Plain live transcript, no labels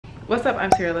What's up?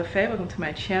 I'm Sarah LaFay. Welcome to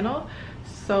my channel.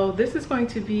 So this is going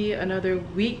to be another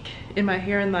week in my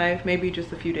hair and life, maybe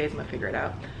just a few days. I'm gonna figure it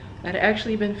out. I'd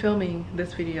actually been filming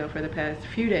this video for the past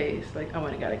few days. Like, I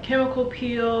went and got a chemical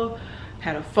peel,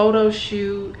 had a photo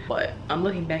shoot, but I'm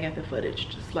looking back at the footage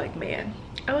just like, man,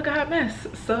 I look a hot mess.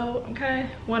 So I kind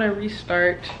of want to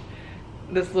restart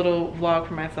this little vlog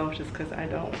for myself just because I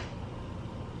don't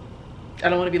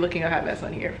want to be looking a hot mess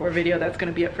on here for a video that's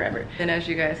going to be up forever. And as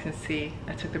you guys can see,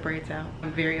 I took the braids out.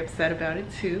 I'm very upset about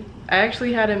it too. I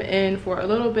actually had them in for a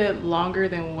little bit longer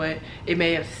than what it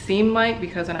may have seemed like,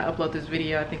 because when I upload this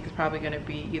video, I think it's probably going to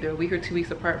be either a week or 2 weeks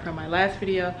apart from my last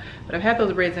video. But I've had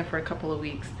those braids in for a couple of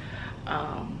weeks.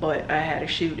 But I had a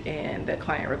shoot and the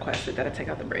client requested that I take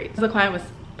out the braids. The client was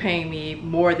paying me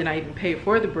more than I even paid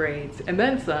for the braids and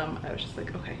then some. I was just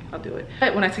like, okay, I'll do it.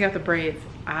 But when I took out the braids,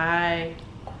 I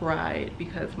cried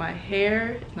because my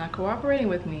hair is not cooperating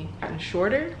with me. It's gotten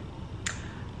shorter.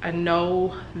 I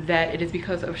know that it is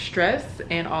because of stress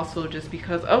and also just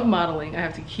because of modeling. I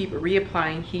have to keep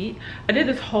reapplying heat. I did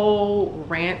this whole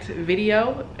rant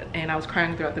video and I was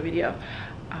crying throughout the video.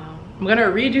 I'm gonna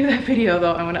redo that video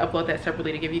though. I'm gonna upload that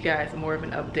separately to give you guys more of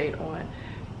an update on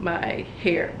my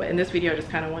hair. But in this video, I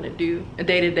just kind of want to do a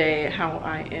day-to-day how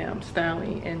I am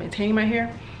styling and maintaining my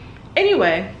hair.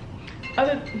 Anyway,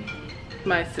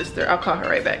 my sister, I'll call her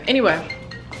right back. Anyway,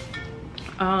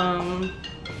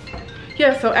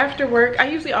 yeah, so after work, I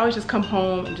usually always just come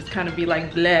home and just kind of be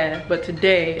like blah, but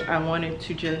today I wanted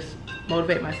to just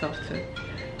motivate myself to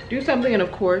do something, and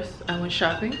of course I went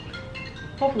shopping.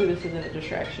 Hopefully this isn't a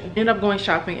distraction. Ended up going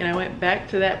shopping and I went back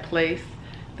to that place,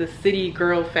 the City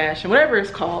Girl Fashion, whatever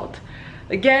it's called.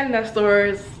 Again, that store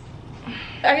is,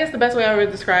 I guess the best way I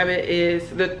would describe it is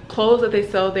the clothes that they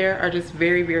sell there are just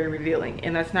very, very revealing,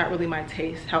 and that's not really my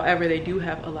taste. However, they do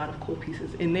have a lot of cool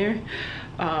pieces in there,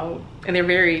 and they're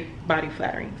very body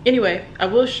flattering. Anyway, I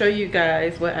will show you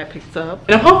guys what I picked up,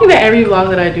 and I'm hoping that every vlog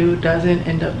that I do doesn't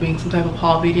end up being some type of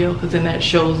haul video, because then that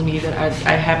shows me that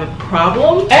I have a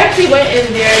problem. I actually went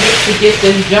in there just to get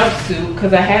this jumpsuit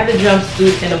because I had the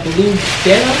jumpsuit in a blue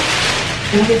denim,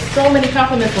 and I get so many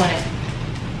compliments on it.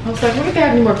 I was like, what if they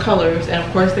have any more colors? And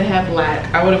of course they have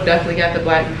black. I would have definitely got the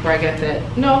black before I got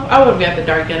that. No, I would have got the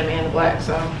dark denim and the black.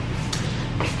 So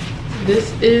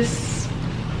this is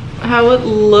how it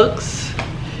looks.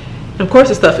 And of course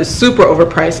the stuff is super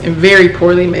overpriced and very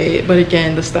poorly made. But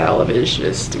again, the style of it is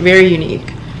just very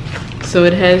unique. So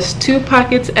it has 2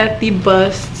 pockets at the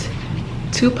bust,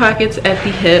 2 pockets at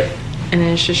the hip, and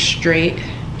then it's just straight.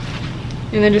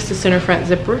 And then just a center front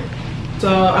zipper. So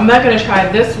I'm not gonna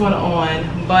try this one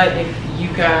on, but if you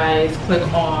guys click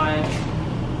on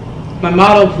my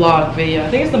model vlog video,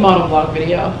 I think it's the model vlog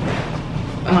video,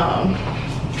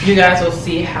 you guys will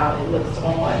see how it looks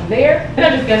on there. And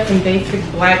I just got some basic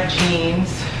black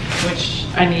jeans, which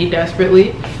I need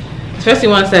desperately, especially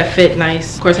ones that fit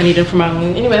nice. Of course I need them for my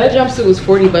own. Anyway, that jumpsuit was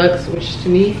 40 bucks, which to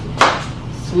me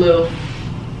is little.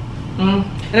 And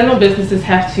I know businesses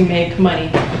have to make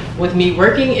money. With me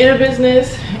working in a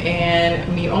business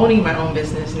and me owning my own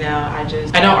business now, I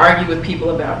don't argue with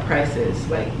people about prices.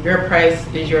 Like, your price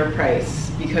is your price,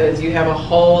 because you have a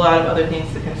whole lot of other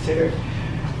things to consider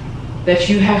that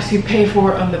you have to pay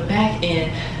for on the back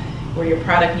end, where your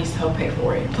product needs to help pay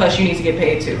for it. Plus you need to get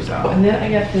paid too. So, and then I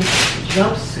got this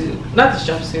jumpsuit, not this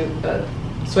jumpsuit,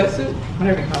 sweatsuit,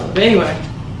 whatever you call it. But anyway,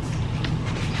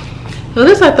 so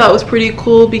this I thought was pretty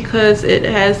cool because it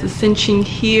has the cinching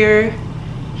here,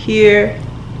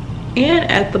 and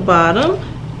at the bottom.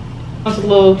 It's a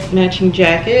little matching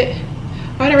jacket.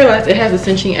 I didn't realize it has a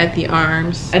cinching at the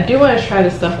arms. I do want to try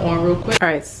this stuff on real quick. All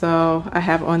right, so I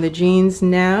have on the jeans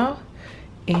now,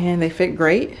 and they fit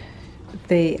great.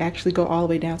 They actually go all the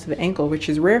way down to the ankle, which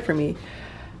is rare for me.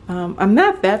 I'm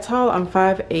not that tall, I'm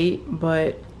 5'8",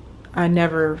 but I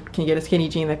never can get a skinny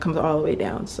jean that comes all the way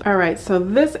down. So, all right, so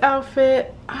this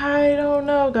outfit, I don't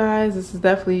know, guys. This is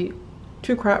definitely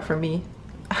too crop for me.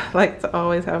 I like to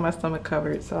always have my stomach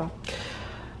covered, so.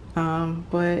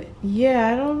 But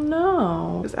yeah, I don't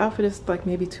know. This outfit is like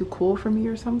maybe too cool for me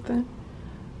or something.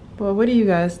 But what do you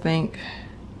guys think?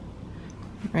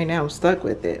 Right now I'm stuck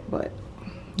with it, but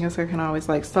I guess I can always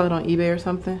like sell it on eBay or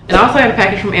something. And I also had a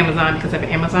package from Amazon because I have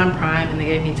Amazon Prime, and they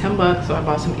gave me 10 bucks, so I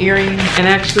bought some earrings. And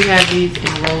I actually have these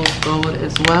in rose gold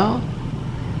as well.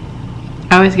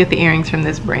 I always get the earrings from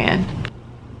this brand.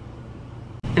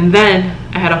 And then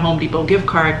I had a Home Depot gift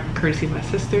card courtesy of my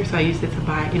sister, so I used it to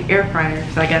buy an air fryer.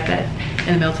 So I got that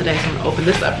in the mail today, so I'm gonna open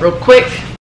this up real quick.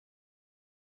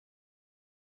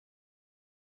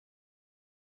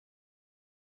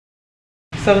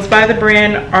 So it's by the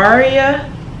brand Aria.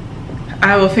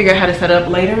 I will figure out how to set up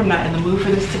later. I'm not in the mood for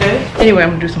this today. Anyway,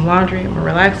 I'm gonna do some laundry. I'm gonna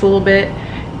relax a little bit,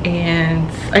 and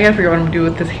I gotta figure out what I'm gonna do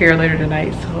with this hair later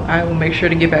tonight. So I will make sure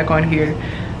to get back on here.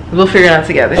 We'll figure it out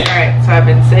together. All right, so I've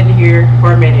been sitting here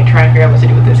for a minute trying to figure out what to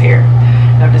do with this hair.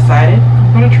 And I've decided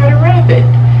I'm gonna try to wrap it.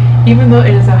 Even though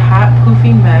it is a hot,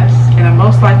 poofy mess, and I'm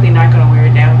most likely not gonna wear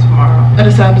it down tomorrow, I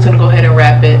decided I'm just gonna go ahead and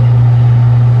wrap it.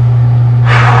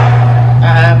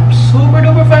 I'm super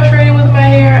duper frustrated with my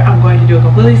hair. I'm going to do a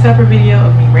completely separate video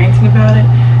of me ranting about it.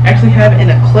 I actually have it in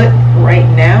a clip right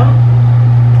now,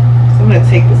 so I'm gonna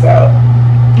take this out.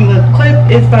 And the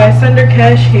clip is by Sunder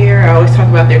Cash Hair. I always talk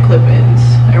about their clip-ins.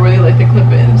 I really like their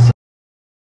clip-ins.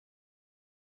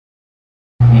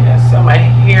 Yeah, so my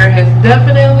hair has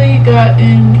definitely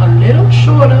gotten a little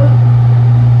shorter.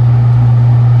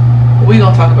 We're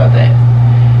gonna talk about that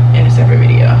in a separate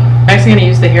video. I'm actually gonna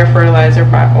use the hair fertilizer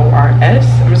by ORS.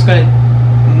 I'm just gonna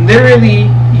literally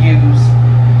use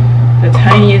the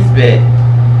tiniest bit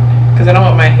because I don't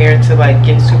want my hair to like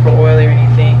get super oily or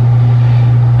anything.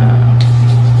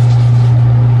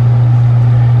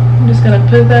 I'm just gonna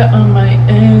put that on my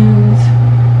ends,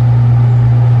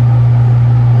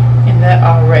 and that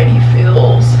already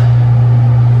feels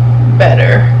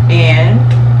better. And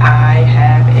I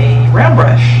have a round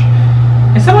brush.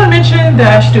 And someone mentioned that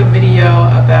I should do a video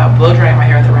about blow drying my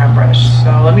hair with a round brush.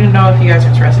 So let me know if you guys are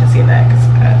interested in seeing that, because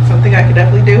that's something I could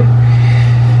definitely do.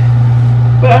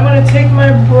 But I'm gonna take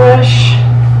my brush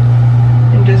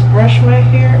and just brush my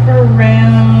hair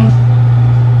around.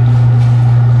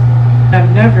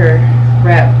 I've never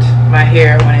wrapped my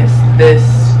hair when it's this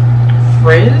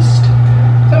frizzed.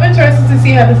 So I'm interested to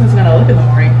see how this is gonna look in the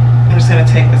morning. I'm just gonna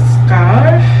take a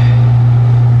scarf,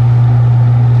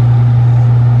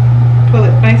 pull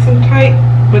it nice and tight,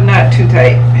 but not too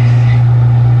tight.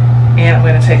 And I'm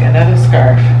gonna take another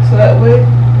scarf, so that way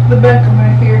the back of my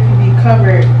hair can be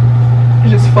covered. I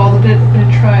just folded it in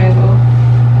a triangle.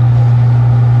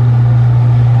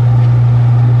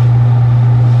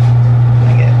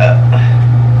 Bring it up,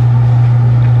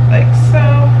 like so.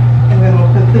 And then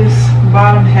we'll put this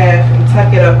bottom half and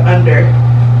tuck it up under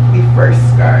the first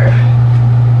scarf.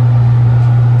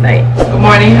 Night. Good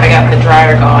morning. I got the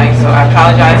dryer going, so I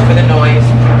apologize for the noise.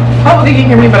 Hopefully you can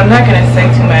hear me, but I'm not gonna say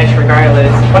too much regardless.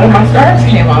 One of my scarves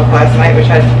came off last night, which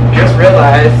I just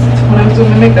realized when I was doing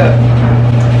my makeup.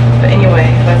 But anyway,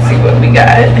 let's see what we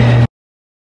got.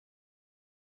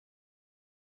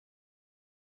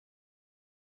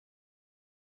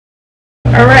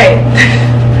 All right.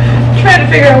 Trying to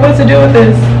figure out what to do with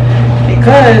this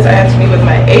because I have to meet with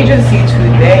my agency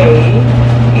today,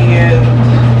 and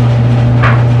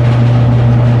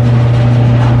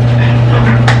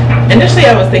initially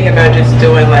I was thinking about just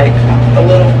doing like a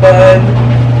little bun,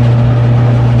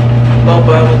 low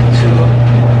bun with two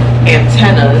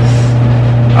antennas,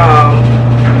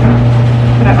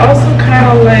 but I also kind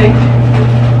of like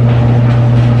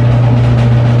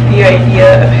the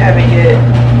idea of having it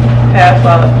half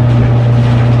up,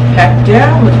 half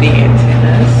down with the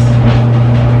antennas.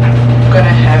 I'm gonna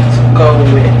have to go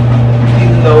with the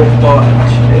low bun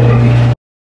today.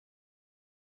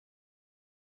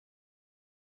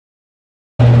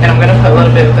 And I'm gonna put a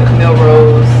little bit of the Camille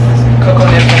Rose Cocoa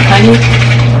Nibs and Honey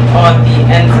on the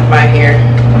ends of my hair.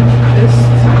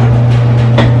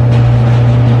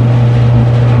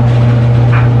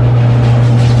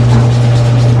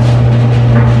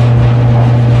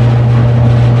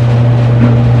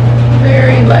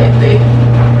 Very lightly.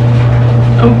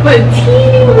 I'm gonna put a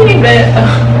teeny bit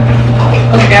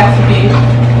of Gatsby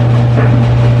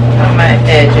on my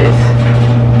edges.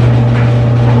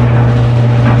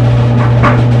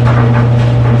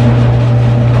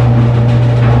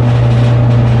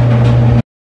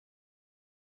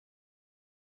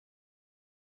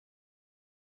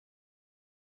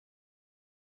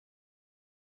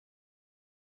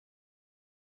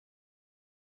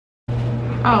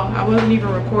 Oh, I wasn't even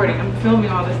recording. I'm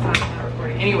filming all this time, I'm not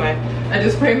recording. Anyway, I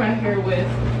just sprayed my hair with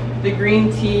the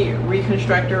green tea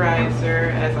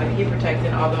reconstructorizer as like heat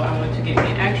protectant, although I want to get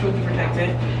an actual heat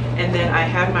protectant. And then I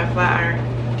have my flat iron.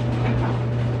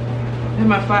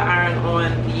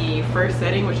 On the first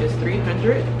setting, which is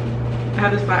 300. I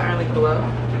have this flat iron link below.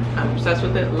 I'm obsessed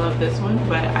with it. Love this one,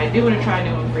 but I do want to try a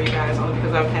new one for you guys, only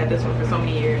because I've had this one for so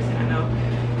many years, and I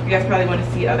know you guys probably want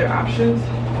to see other options.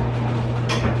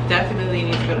 Definitely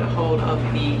need to get a hold of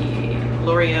the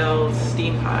L'Oreal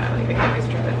Steam High. Like, I can't wait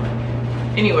to try that one.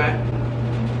 Anyway,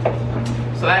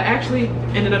 so I actually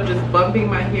ended up just bumping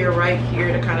my hair right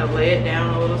here to kind of lay it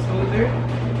down a little smoother.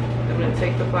 I'm gonna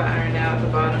take the flat iron out at the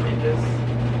bottom and just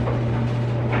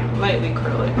lightly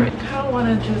curl it. Right? I kind of want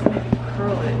to just maybe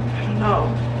curl it. I don't know.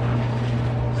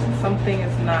 Something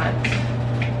is not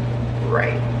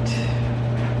right.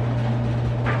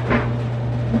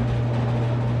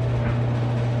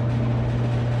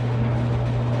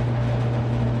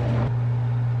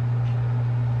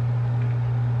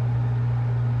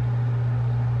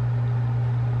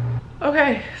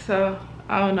 Okay, so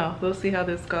I don't know, we'll see how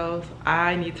this goes.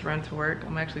 I need to run to work.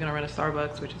 I'm actually gonna run to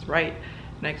Starbucks, which is right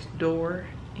next door,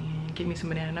 and get me some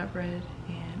banana nut bread,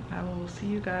 and I will see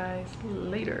you guys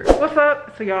later. What's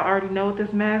up? So y'all already know what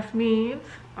this mask means.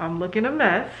 I'm looking a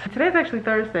mess. Today's actually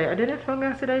Thursday. I didn't film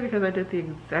yesterday because I did the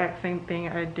exact same thing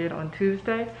I did on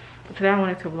Tuesday, but today I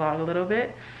wanted to vlog a little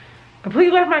bit.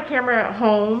 Completely left my camera at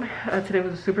home. Today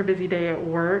was a super busy day at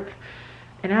work.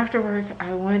 And after work,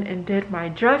 I went and did my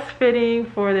dress fitting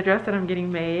for the dress that I'm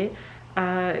getting made.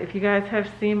 If you guys have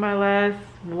seen my last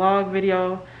vlog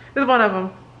video, this is one of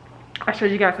them. I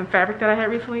showed you guys some fabric that I had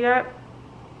recently got.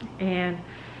 And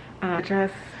the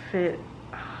dress fit,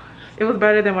 it was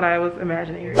better than what I was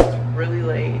imagining. It's really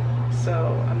late, so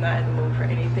I'm not in the mood for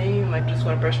anything. I just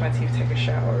want to brush my teeth, take a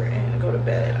shower, and go to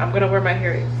bed. I'm gonna wear my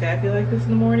hair exactly like this in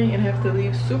the morning and have to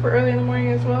leave super early in the morning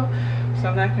as well. So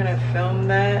I'm not gonna film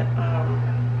that.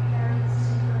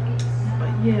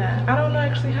 Yeah, I don't know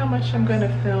actually how much I'm gonna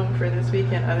film for this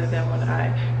weekend other than when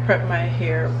I prep my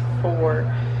hair for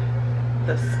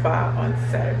the spa on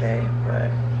Saturday. But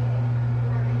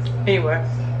anyway,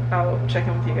 I'll check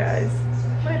in with you guys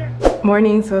later.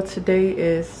 Morning, so today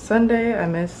is Sunday. I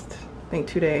missed, I think,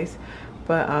 2 days,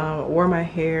 but wore my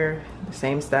hair the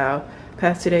same style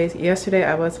past 2 days. Yesterday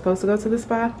I was supposed to go to the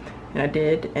spa, and I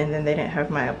did, and then they didn't have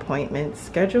my appointment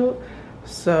scheduled.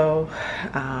 So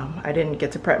I didn't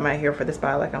get to prep my hair for the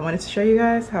spa like I wanted to show you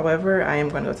guys. However, I am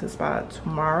going to go to the spa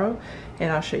tomorrow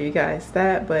and I'll show you guys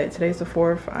that. But today's the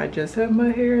 4th. I just have my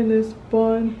hair in this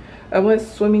bun. I went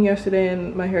swimming yesterday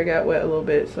and my hair got wet a little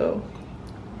bit, so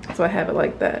I have it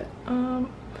like that.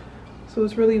 So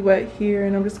it's really wet here,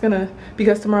 and I'm just gonna,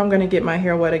 because tomorrow I'm gonna get my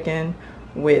hair wet again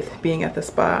with being at the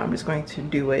spa, I'm just going to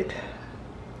do it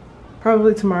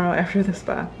probably tomorrow after the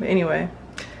spa. But anyway,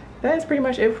 that is pretty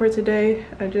much it for today.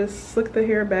 I just slicked the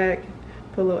hair back,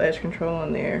 put a little edge control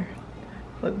on there.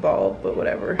 Look bald, but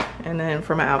whatever. And then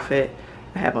for my outfit,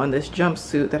 I have on this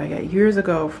jumpsuit that I got years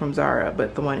ago from Zara,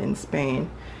 but the one in Spain.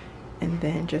 And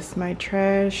then just my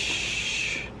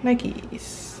trash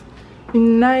Nikes.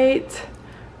 Tonight,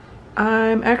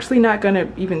 I'm actually not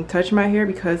gonna even touch my hair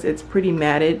because it's pretty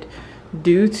matted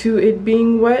due to it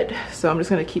being wet. So I'm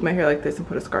just gonna keep my hair like this and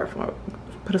put a scarf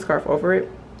over it.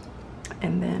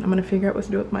 And then I'm gonna figure out what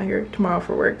to do with my hair tomorrow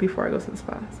for work before I go to the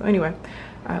spa. So anyway,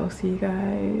 I will see you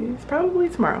guys probably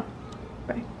tomorrow.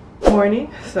 Bye. Morning.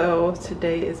 So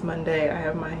today is Monday. I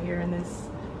have my hair in this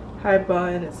high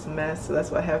bun. It's a mess, so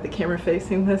that's why I have the camera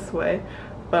facing this way.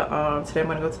 But today I'm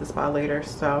gonna go to the spa later,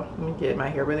 so I'm gonna get my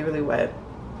hair really wet,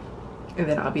 and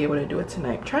then I'll be able to do it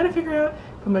tonight. I'm trying to figure out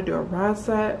if I'm gonna do a rod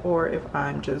set or if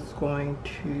I'm just going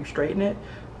to straighten it.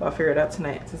 But I'll figure it out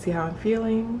tonight to see how I'm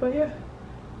feeling. But yeah,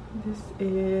 this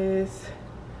is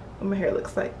what my hair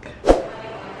looks like.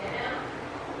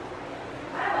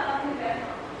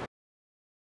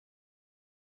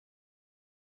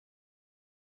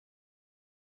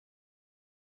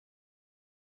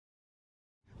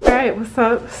 Alright, what's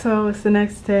up? So it's the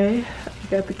next day. I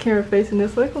got the camera facing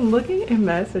this way. I'm looking a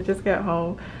mess. I just got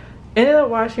home. Ended up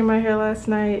washing my hair last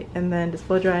night and then just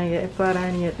blow drying it and flat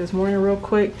ironing it this morning real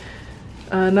quick.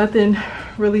 Nothing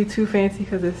really too fancy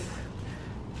because it's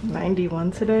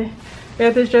 91 today. I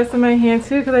got this dress in my hand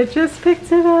too because I just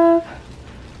picked it up.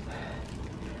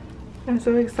 I'm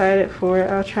so excited for it.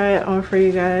 I'll try it on for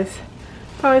you guys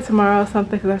probably tomorrow or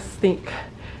something because I stink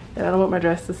and I don't want my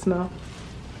dress to smell.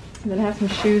 And then I have some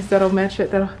shoes that'll match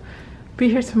it that'll be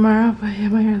here tomorrow. But yeah,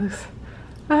 my hair looks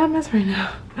a hot mess right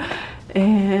now.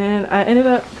 And I ended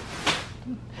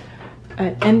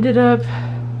up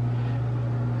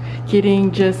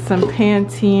getting just some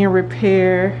Pantene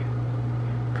repair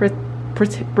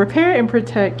and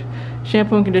protect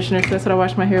shampoo and conditioner. So that's what I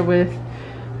wash my hair with.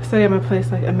 So I got my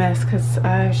place like a mess because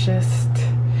I just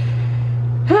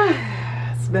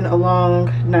it's been a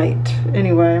long night.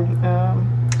 Anyway,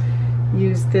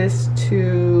 use this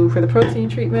for the protein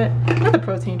treatment, not the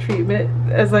protein treatment,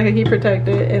 as like a heat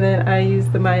protector, and then I use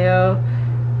the Mayo,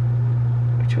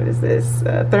 what is this,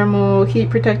 thermal heat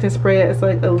protecting spray as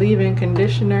like a leave-in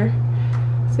conditioner.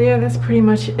 So yeah, that's pretty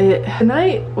much it.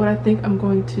 Tonight, what I think I'm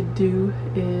going to do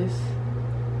is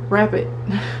wrap it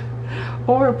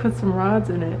or put some rods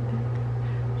in it,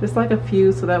 just like a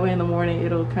few, so that way in the morning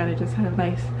it'll kind of just have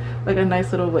nice, like a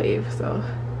nice little wave. So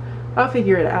I'll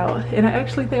figure it out. And I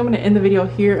actually think I'm going to end the video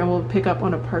here and we'll pick up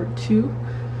on a part 2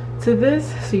 to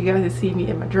this, so you guys can see me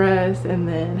in my dress and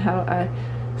then how I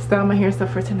style my hair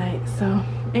stuff for tonight. So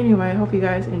anyway, I hope you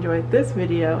guys enjoyed this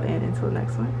video, and until the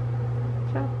next one,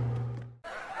 ciao.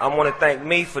 I want to thank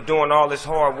me for doing all this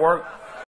hard work.